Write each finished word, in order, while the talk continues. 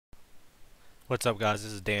What's up, guys?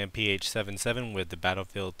 This is Dan PH77 with the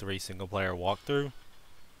Battlefield 3 single player walkthrough.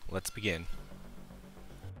 Let's begin.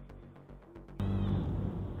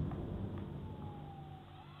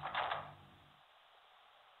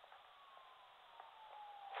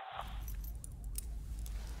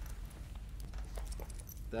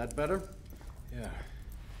 That better? Yeah.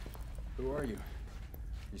 Who are you?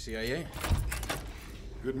 You CIA?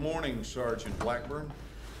 Good morning, Sergeant Blackburn.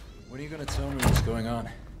 When are you gonna tell me what's going on?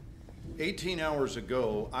 18 hours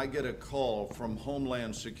ago, I get a call from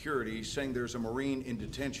Homeland Security saying there's a Marine in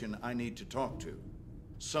detention I need to talk to.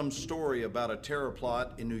 Some story about a terror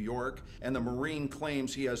plot in New York, and the Marine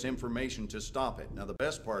claims he has information to stop it. Now, the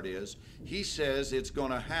best part is, he says it's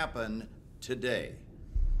gonna happen today.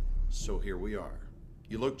 So here we are.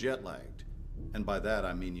 You look jet-lagged, and by that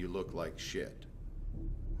I mean you look like shit.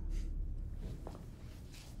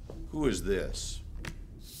 Who is this?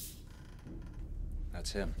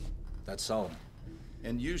 That's him. That's Solomon.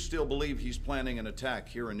 And you still believe he's planning an attack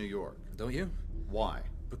here in New York? Don't you? Why?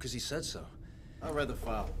 Because he said so. I read the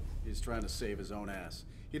file. He's trying to save his own ass.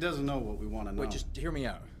 He doesn't know what we want to know. Wait, just hear me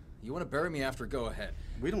out. You want to bury me after, go ahead.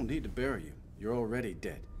 We don't need to bury you. You're already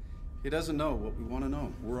dead. He doesn't know what we want to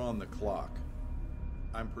know. We're on the clock.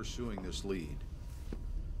 I'm pursuing this lead.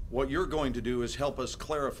 What you're going to do is help us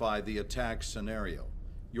clarify the attack scenario.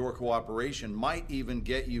 Your cooperation might even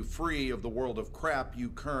get you free of the world of crap you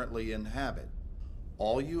currently inhabit.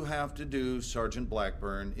 All you have to do, Sergeant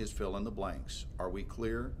Blackburn, is fill in the blanks. Are we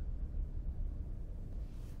clear?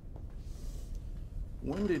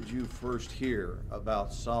 When did you first hear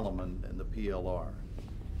about Solomon and the PLR?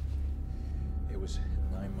 It was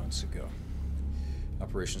 9 months ago.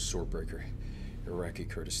 Operation Swordbreaker, Iraqi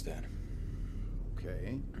Kurdistan.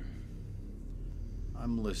 Okay.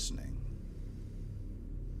 I'm listening.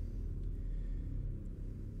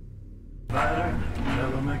 Tell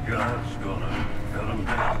him that God's gonna cut him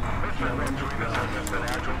down. Tell him that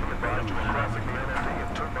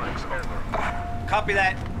God's Copy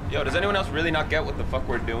that. Yo, does anyone else really not get what the fuck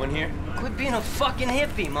we're doing here? Quit being a fucking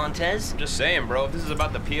hippie, Montez. I'm just saying, bro, if this is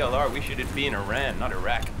about the PLR, we should be in Iran, not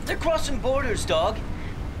Iraq. They're crossing borders, dog.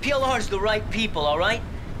 PLR's the right people, all right?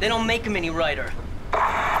 They don't make them any righter.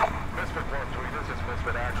 Misfit 1-3, this is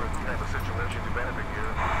Misfit Actual. We have a situation developing here.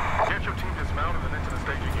 Get your team dismounted and into the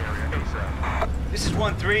staging area ASAP. This is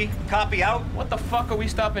 1-3. Copy out. What the fuck are we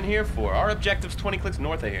stopping here for? Our objective's 20 clicks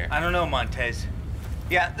north of here. I don't know, Montez.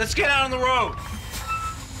 Yeah, let's get out on the road.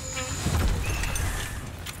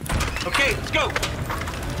 Okay, let's go.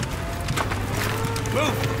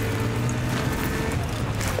 Move.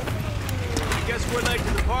 I guess we're late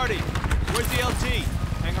to the party. Where's the LT?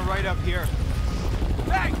 Hanging right up here.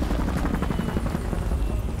 Hey!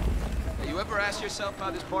 You ever ask yourself how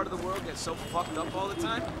this part of the world gets so fucked up all the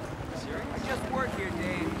time? Serious? I just work here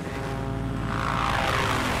day and day.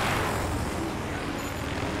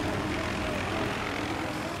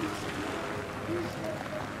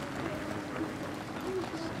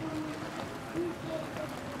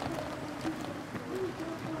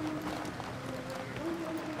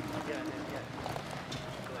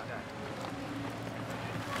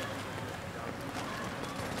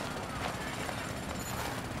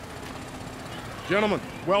 Gentlemen,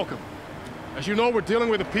 welcome. As you know, we're dealing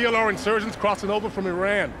with the PLR insurgents crossing over from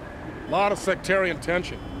Iran. A lot of sectarian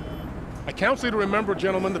tension. I counsel you to remember,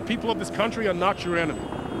 gentlemen, the people of this country are not your enemy.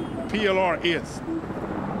 The PLR is.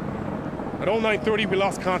 At 0930, we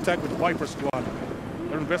lost contact with the Viper Squad.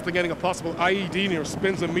 They're investigating a possible IED near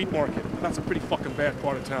Spinza Meat Market. That's a pretty fucking bad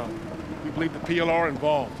part of town. We believe the PLR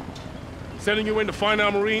involved. Sending you in to find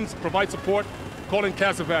our Marines, provide support, call in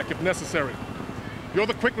Kazovac if necessary. You're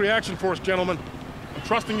the quick reaction force, gentlemen. I'm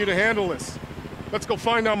trusting you to handle this. Let's go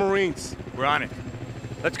find our Marines. We're on it.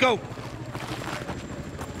 Let's go.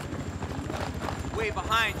 Way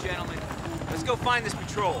behind, gentlemen. Let's go find this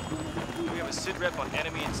patrol. We have a sit rep on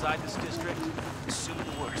enemy inside this district. Assume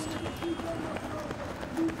the worst.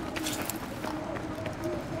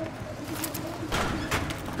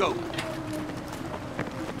 Go.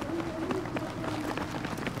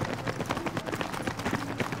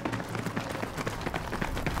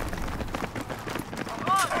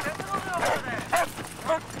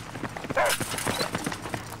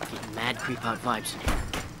 Creep out vibes in here.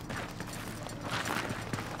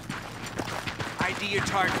 ID your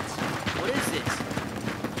targets. What is this?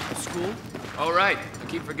 A school? All right, I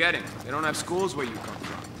keep forgetting. They don't have schools where you come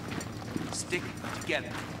from. Stick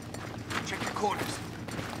together. Check your corners.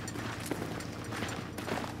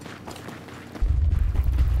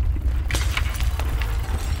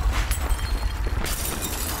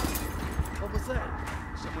 What was that?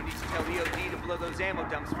 Someone needs to tell EOD to blow those ammo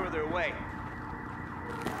dumps further away.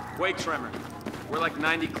 Quake tremor. We're like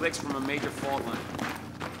 90 clicks from a major fault line.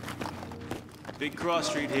 Big cross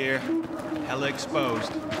street here. Hella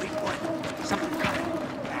exposed. Wait, what? Something coming.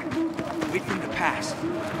 Back. Wait for him to pass.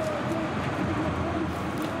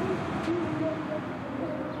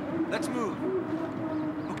 Let's move.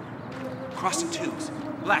 Look, crossing twos.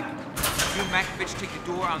 Black, you and Makovich take the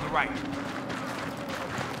door on the right.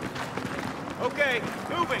 Okay,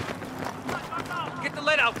 moving. Get the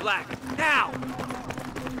lead out, Black. Now!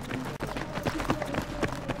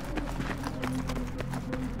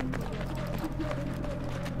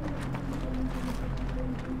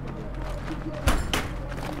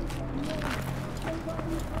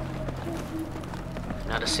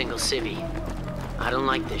 Not a single civvy. I don't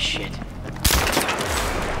like this shit.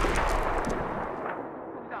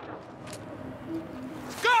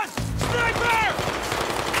 Guns! Sniper!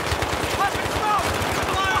 Weapon smoke!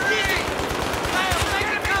 Come on, Ricky!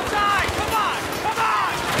 Make him outside! Come on! Come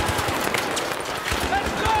on!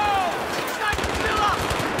 Let's go! Sniper still up!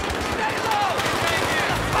 Stay low! Stay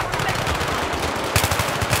here!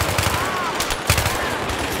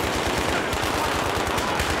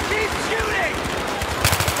 Keep shooting!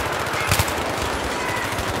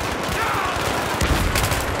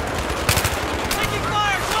 Taking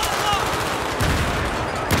fire! Show the low!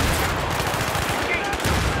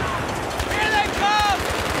 Here they come!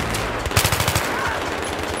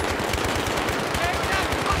 Take that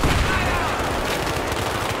fucking guy out!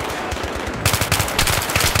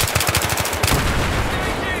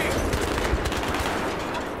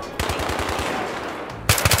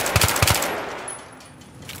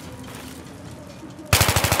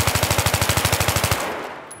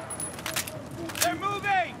 They're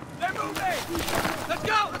moving! They're moving! Let's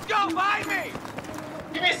go! Let's go! Behind me!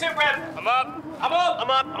 Give me a sit rep! I'm up! I'm up! I'm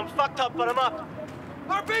up! I'm fucked up, but I'm up!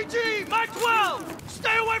 RPG! Mike 12!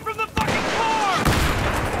 Stay away from the fucking car!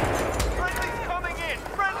 Friendly's coming in!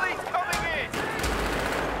 Friendly's coming in!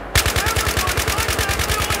 Everybody, like that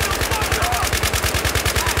doing the fuck up!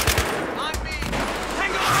 On me!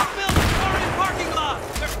 Hang on the building! Already parking lot!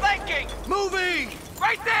 They're flanking! Moving!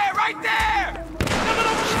 Right there! Right there! Coming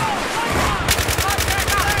over the wall! Right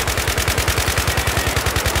on!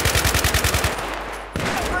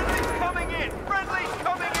 Friendly's coming in! Friendly's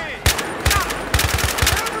coming in!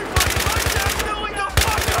 Everybody, like that doing the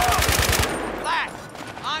fuck up! Black,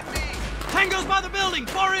 on me! Tango's by the building!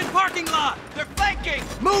 Far in parking lot! They're flanking!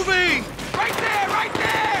 Moving! Right there! Right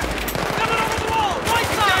there! Coming over the wall! Right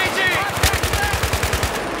side! Engaging!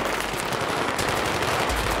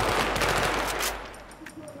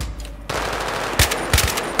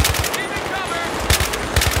 Keeping cover!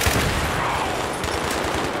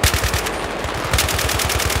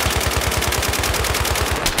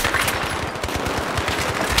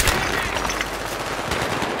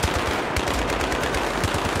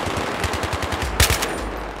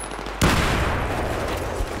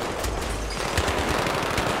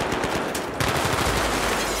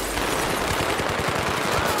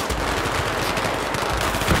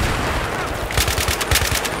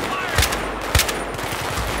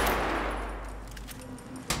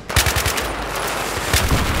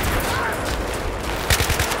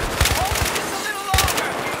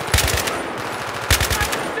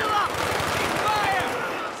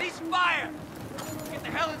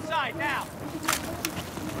 Now!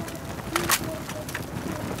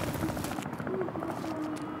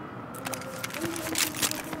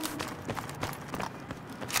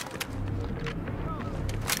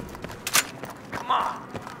 Come on!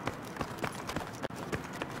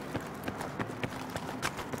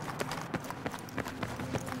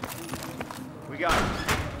 We got it.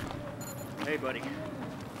 Hey, buddy.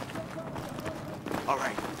 All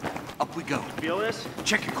right, up we go. Feel this?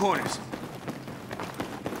 Check your corners.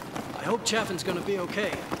 I hope Chaffin's gonna be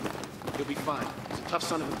okay. He'll be fine. He's a tough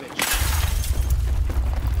son of a bitch.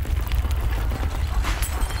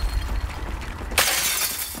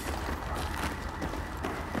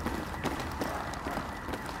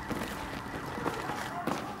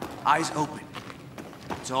 Eyes open.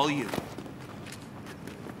 It's all you.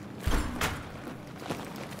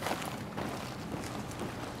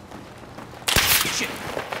 Shit.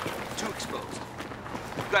 Too exposed.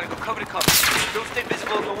 You gotta go cover to cover. Don't stay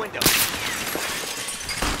visible in the window.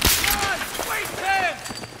 Run! Wait, Tim!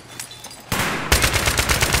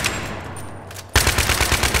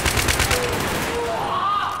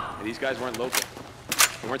 Hey, these guys weren't local.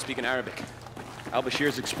 They weren't speaking Arabic.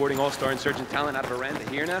 Al-Bashir's exporting all-star insurgent talent out of Iran to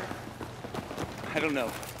here now? I don't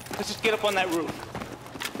know. Let's just get up on that roof.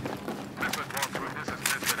 Misfit 1-3, this is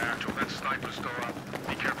Misfit Actual. That sniper's still up.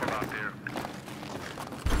 Be careful out there.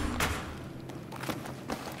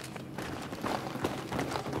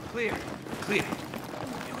 Clear. Clear.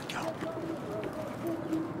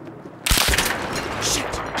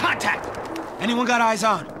 Contact! Anyone got eyes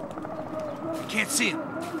on? I can't see him.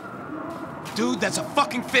 Dude, that's a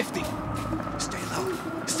fucking 50. Stay low.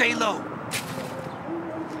 Stay low.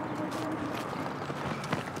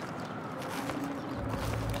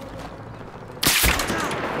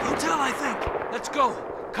 Hotel, I think. Let's go.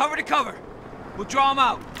 Cover to cover. We'll draw him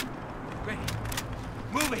out. Ready.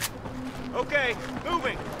 Moving. Okay,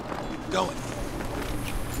 moving. Going.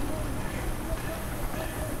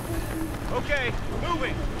 Okay,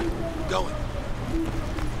 moving. Going.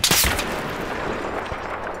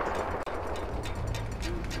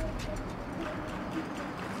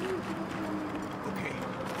 Okay.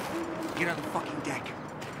 Get on the fucking deck.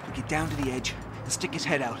 We get down to the edge, and stick his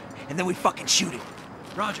head out, and then we fucking shoot it.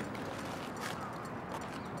 Roger.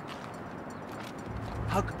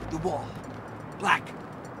 Hug the wall. Black,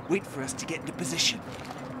 wait for us to get into position.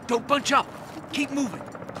 Don't bunch up. Keep moving.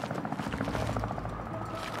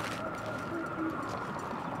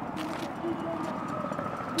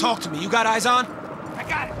 Talk to me. You got eyes on? I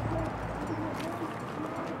got it.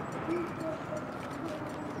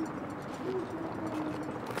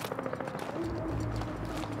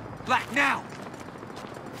 Black, now!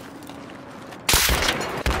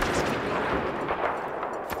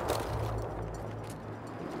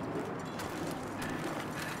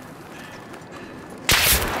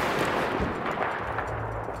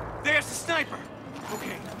 There's the sniper!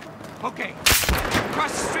 Okay. Okay.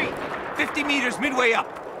 Across the street. 50 meters midway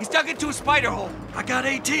up. He's dug into a spider hole. I got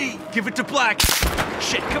AT. Give it to Black.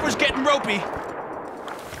 Shit, cover's getting ropey.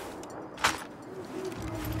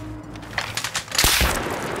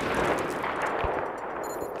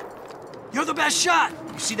 You're the best shot.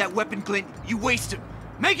 You see that weapon glint? You waste him.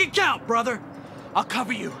 Make it count, brother. I'll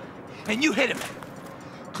cover you, and you hit him.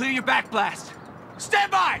 Clear your back blast. Stand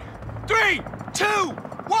by. 3, 2,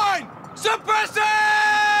 1. Suppress it!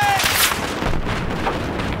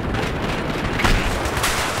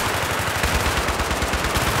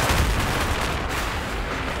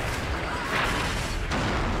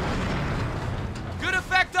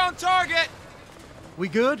 On target! We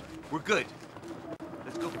good? We're good.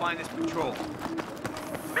 Let's go find this patrol.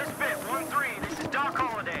 Misfit 1-3, this is Doc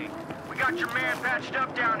Holliday. We got your man patched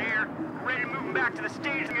up down here. We're ready to move him back to the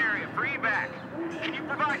staging area for evac. Can you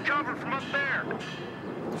provide cover from up there?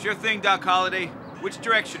 Sure thing, Doc Holliday. Which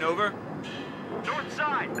direction, over? North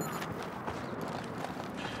side.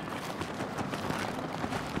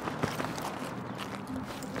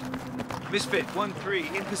 Misfit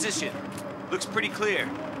 1-3, in position. Looks pretty clear.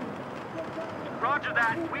 Roger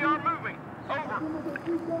that. We are moving. Over.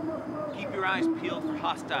 Keep your eyes peeled for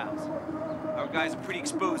hostiles. Our guys are pretty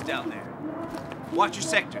exposed down there. Watch your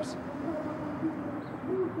sectors.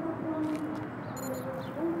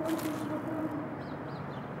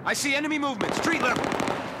 I see enemy movement. Street level.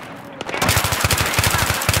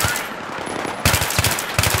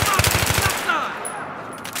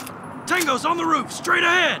 Tango's on the roof. Straight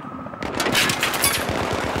ahead.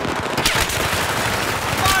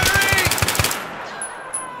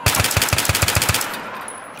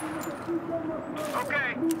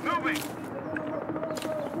 Okay, moving.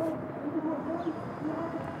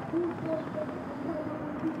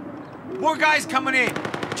 More guys coming in.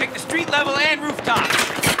 Check the street level and rooftop.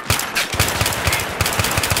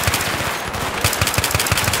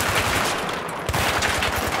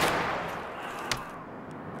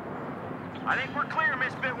 I think we're clear,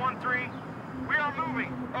 Misfit 1-3. We are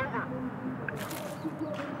moving. Over.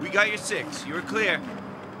 We got your 6. You're clear.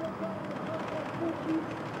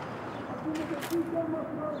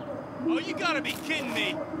 Oh, you gotta be kidding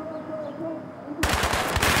me!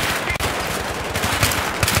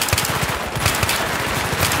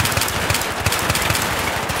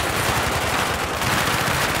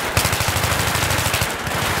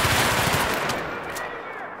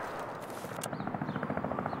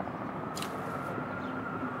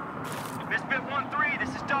 Misfit 1-3, this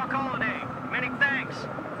is Doc Holliday. Many thanks.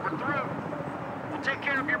 We're through. We'll take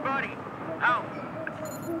care of your buddy. Out.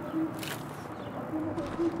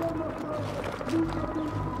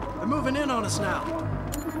 They're moving in on us now.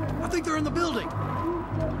 I think they're in the building.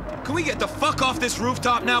 Can we get the fuck off this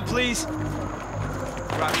rooftop now, please?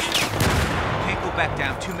 Roger. Can't go back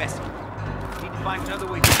down. Too messy. Need to find another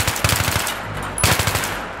way.